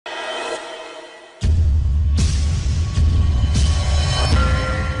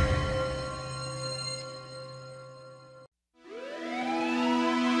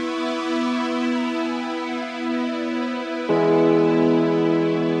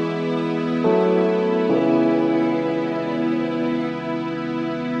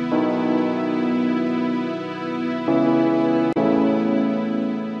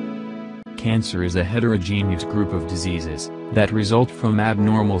cancer is a heterogeneous group of diseases that result from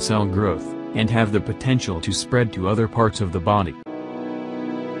abnormal cell growth and have the potential to spread to other parts of the body.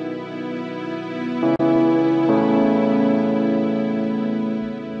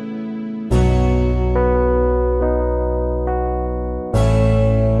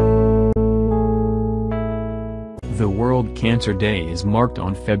 The World Cancer Day is marked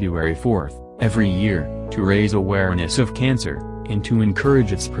on February 4th, every year, to raise awareness of cancer, and to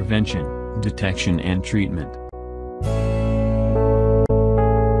encourage its prevention, detection and treatment.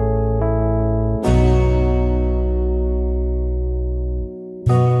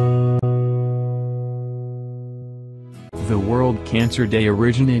 The World Cancer Day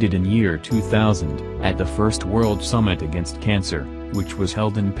originated in year 2000, at the first World Summit Against Cancer, which was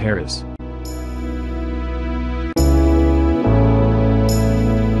held in Paris.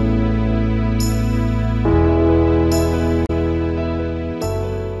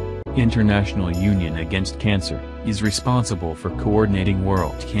 International Union Against Cancer is responsible for coordinating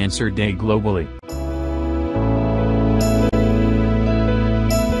World Cancer Day globally.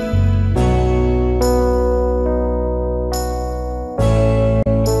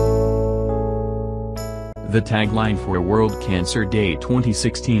 The tagline for World Cancer Day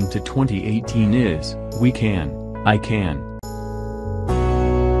 2016 to 2018 is, "We can, I can."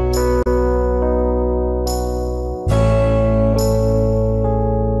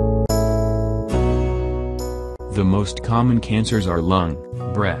 The most common cancers are lung,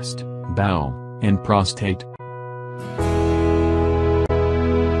 breast, bowel, and prostate.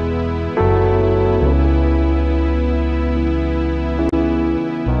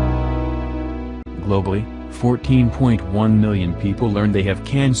 Globally, 14.1 million people learn they have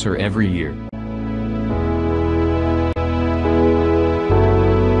cancer every year.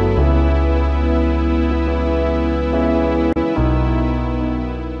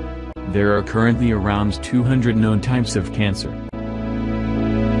 There are currently around 200 known types of cancer.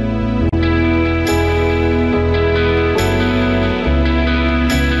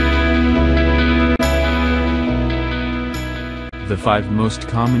 The 5 most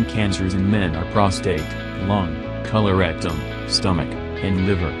common cancers in men are prostate, lung, colorectal, stomach, and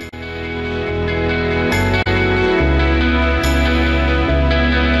liver.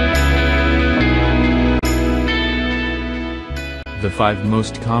 The 5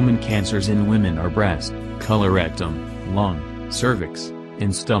 most common cancers in women are breast, colorectal, lung, cervix,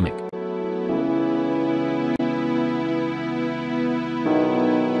 and stomach.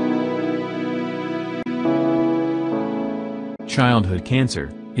 Childhood cancer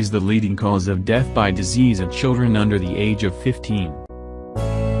is the leading cause of death by disease in children under the age of 15.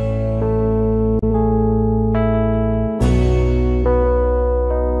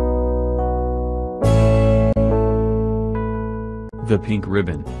 The pink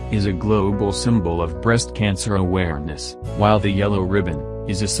ribbon is a global symbol of breast cancer awareness, while the yellow ribbon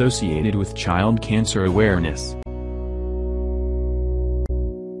is associated with child cancer awareness.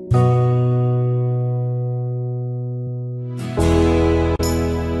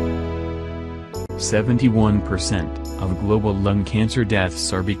 %71% of global lung cancer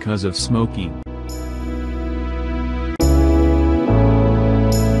deaths are because of smoking.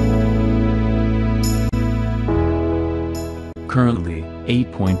 Currently,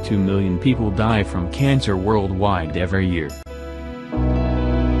 8.2 million people die from cancer worldwide every year.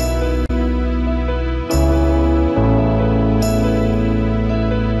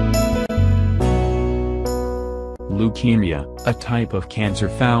 Leukemia, a type of cancer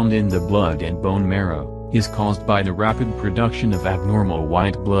found in the blood and bone marrow, is caused by the rapid production of abnormal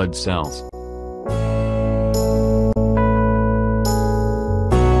white blood cells.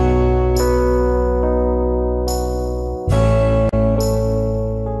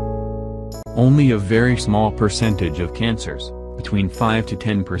 Only a very small percentage of cancers, between 5 to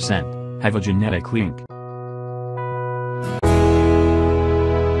 10%, have a genetic link.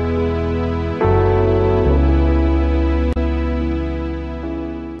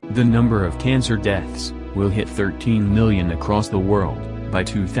 The number of cancer deaths will hit 13 million across the world by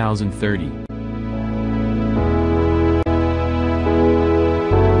 2030.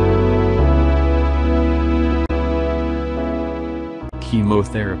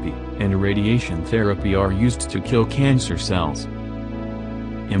 Chemotherapy and radiation therapy are used to kill cancer cells.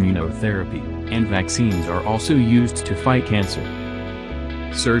 Immunotherapy and vaccines are also used to fight cancer.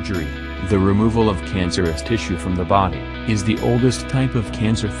 Surgery, the removal of cancerous tissue from the body, is the oldest type of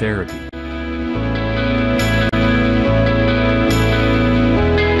cancer therapy.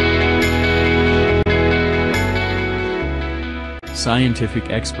 Scientific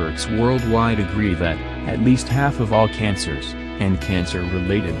experts worldwide agree that, at least half of all cancers, and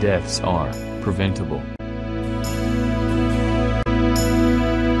cancer-related deaths are preventable.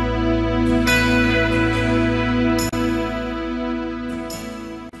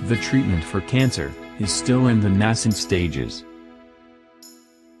 The treatment for cancer is still in the nascent stages.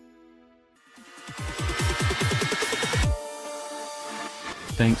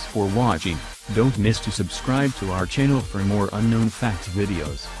 Thanks for watching. Don't miss to subscribe to our channel for more unknown facts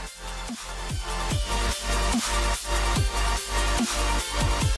videos.